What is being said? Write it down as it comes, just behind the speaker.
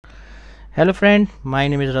Hello friend, my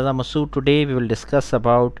name is Raza Masood. Today we will discuss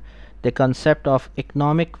about the concept of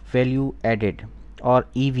economic value added or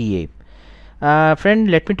EVA. Friend,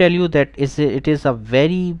 let me tell you that it is a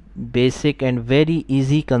very basic and very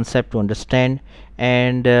easy concept to understand,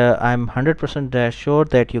 and I'm 100% sure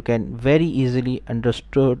that you can very easily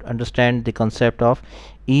understand the concept of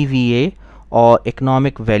EVA or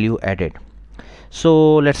economic value added.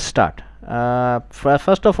 So let's start.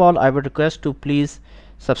 First of all, I would request to please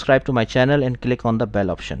subscribe to my channel and click on the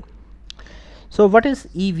bell option. So what is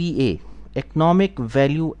EVA? Economic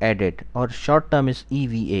value added, or short term is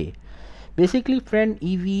EVA. Basically friend,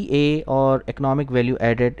 EVA or economic value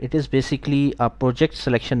added, it is basically a project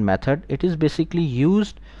selection method. It is basically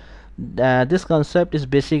used, this concept is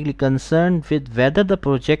basically concerned with whether the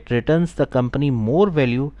project returns the company more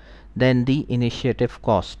value than the initiative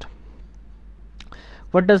cost.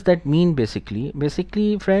 What does that mean?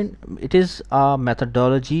 Basically friend, it is a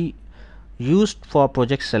methodology used for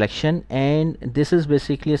project selection, and this is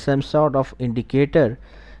basically some sort of indicator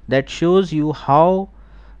that shows you how,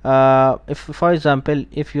 if for example,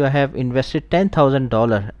 if you have invested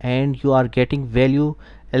 $10,000 and you are getting value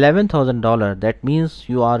 $11,000, that means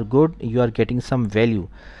you are good, you are getting some value.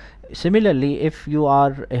 Similarly, if you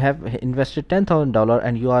have invested $10,000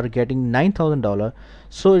 and you are getting $9,000,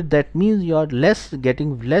 so that means you are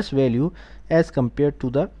getting less value as compared to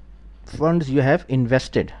the funds you have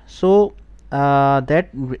invested. So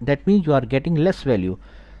that means you are getting less value.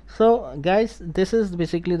 So guys, this is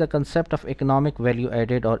basically the concept of economic value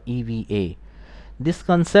added or EVA. This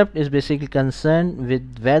concept is basically concerned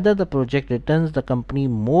with whether the project returns the company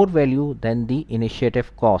more value than the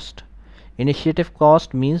initiative cost. Initiative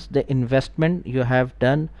cost means the investment you have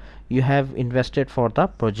done, you have invested for the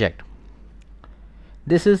project.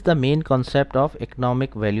 This is the main concept of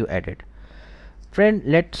economic value added. Friend,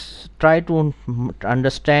 let's try to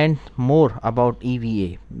understand more about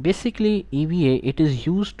EVA. Basically, EVA, it is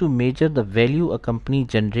used to measure the value a company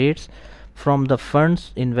generates from the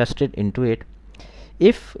funds invested into it.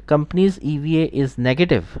 If company's EVA is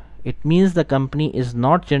negative, it means the company is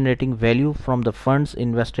not generating value from the funds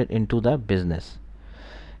invested into the business.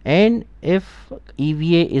 And if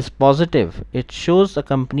EVA is positive, it shows the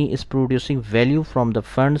company is producing value from the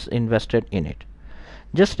funds invested in it.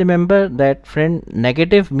 Just remember that friend,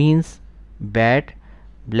 negative means bad.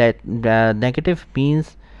 Negative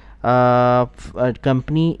means a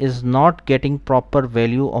company is not getting proper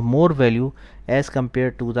value or more value as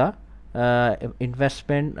compared to the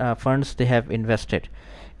investment funds they have invested.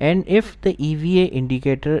 And if the EVA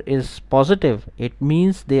indicator is positive, it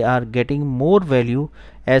means they are getting more value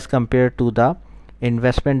as compared to the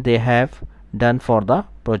investment they have done for the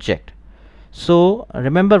project. So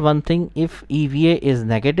remember one thing, if EVA is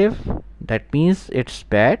negative, that means it's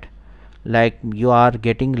bad, like you are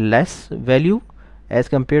getting less value as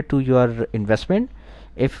compared to your investment.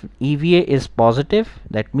 If EVA is positive,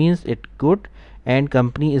 that means it's good and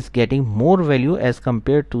company is getting more value as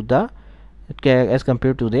compared to their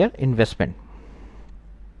investment.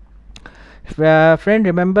 Friend,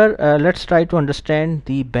 remember, let's try to understand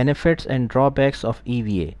the benefits and drawbacks of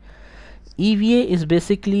EVA. EVA is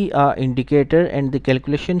basically an indicator, and the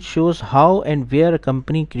calculation shows how and where a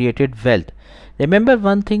company created wealth. Remember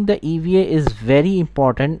one thing, the EVA is very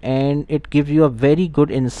important and it gives you a very good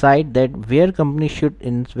insight that where company should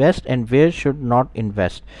invest and where should not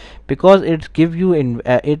invest, because it give you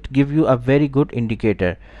a very good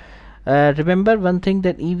indicator. Remember one thing,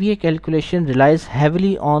 that EVA calculation relies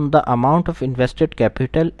heavily on the amount of invested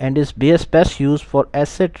capital and is best used for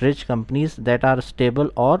asset rich companies that are stable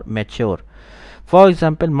or mature. For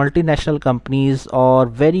example, multinational companies or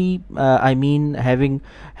very having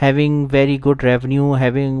very good revenue,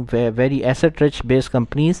 having very asset rich based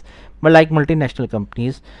companies, but like multinational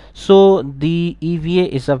companies. So the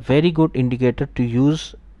EVA is a very good indicator to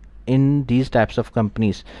use in these types of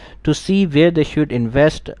companies to see where they should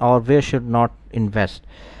invest or where should not invest.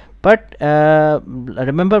 But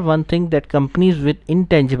remember one thing, that companies with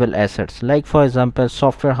intangible assets, like for example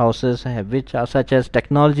software houses which are such as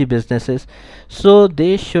technology businesses, so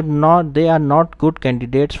they are not good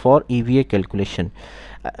candidates for EVA calculation.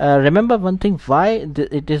 Remember one thing, why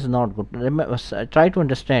it is not good. Remember, try to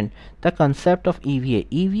understand the concept of EVA.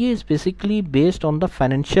 EVA is basically based on the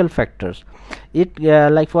financial factors. It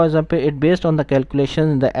like for example, it based on the calculation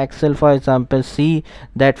in the Excel. For example, see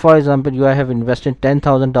that for example you have invested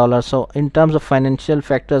 $10,000, so in terms of financial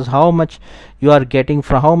factors, how much you are getting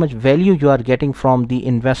from, how much value you are getting from the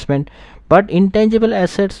investment. But intangible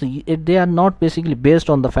assets, they are not basically based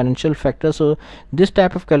on the financial factors, so this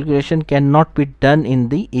type of calculation cannot be done in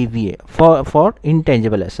the EVA for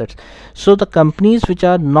intangible assets. So the companies which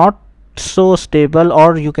are not so stable,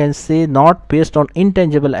 or you can say not based on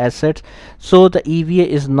intangible assets, so the EVA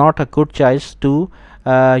is not a good choice to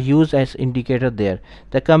use as indicator there.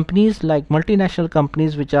 The companies like multinational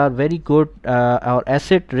companies which are very good or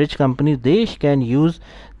asset rich companies, they can use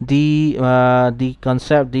the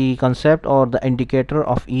concept or the indicator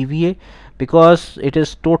of EVA, because it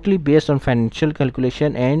is totally based on financial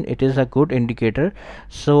calculation and it is a good indicator,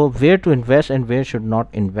 so where to invest and where should not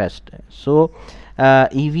invest. So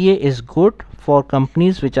EVA is good for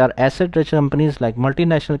companies which are asset rich companies like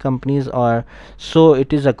multinational companies, or so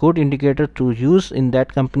it is a good indicator to use in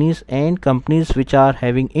that companies. And companies which are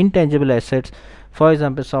having intangible assets, for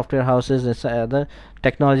example software houses and other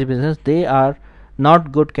technology business, they are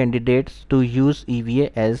not good candidates to use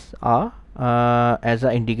EVA as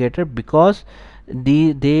a indicator, because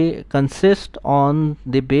they consist on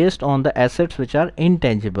they based on the assets which are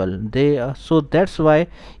intangible. So that's why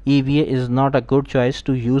EVA is not a good choice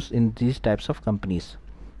to use in these types of companies.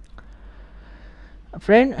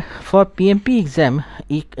 Friend, for PMP exam,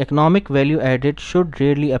 economic value added should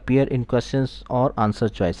rarely appear in questions or answer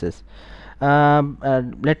choices.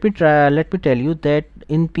 Let me tell you that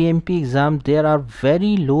in PMP exam there are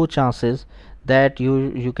very low chances that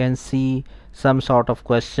you can see some sort of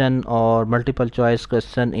question or multiple choice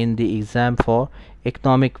question in the exam for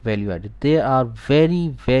economic value added. There are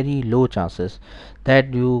very low chances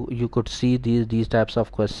that you could see these types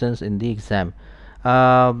of questions in the exam.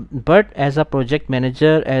 But as a project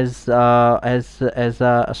manager, as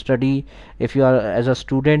a study, if you are as a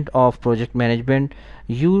student of project management,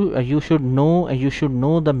 you should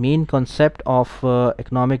know the main concept of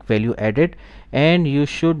economic value added, and you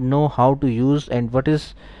should know how to use and what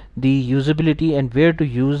is the usability and where to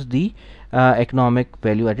use the economic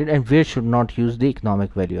value added and where should not use the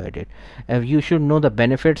economic value added. You should know the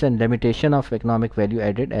benefits and limitation of economic value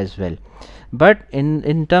added as well. But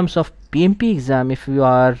in terms of PMP exam, if you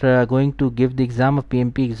are going to give the exam of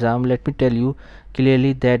PMP exam, let me tell you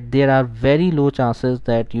clearly that there are very low chances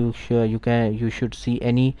that you should see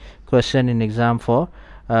any question in exam for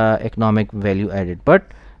economic value added.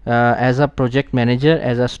 But as a project manager,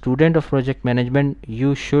 as a student of project management,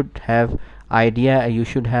 you should have idea, you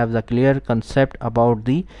should have the clear concept about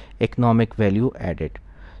the economic value added.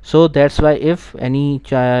 So that's why if any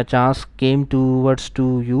chance came towards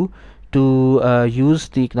to you to use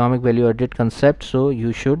the economic value added concept, so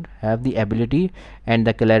you should have the ability and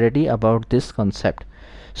the clarity about this concept.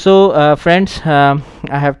 So friends, I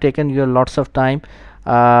have taken your lots of time.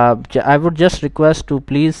 I would just request to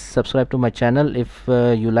please subscribe to my channel if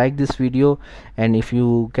you like this video, and if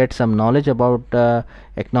you get some knowledge about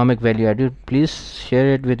economic value added, please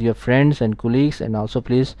share it with your friends and colleagues, and also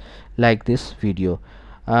please like this video.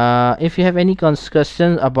 If you have any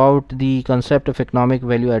questions about the concept of economic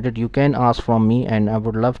value added, you can ask from me and I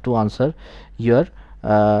would love to answer your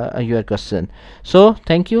question. So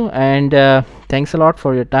thank you, and thanks a lot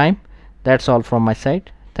for your time. That's all from my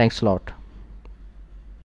side. Thanks a lot.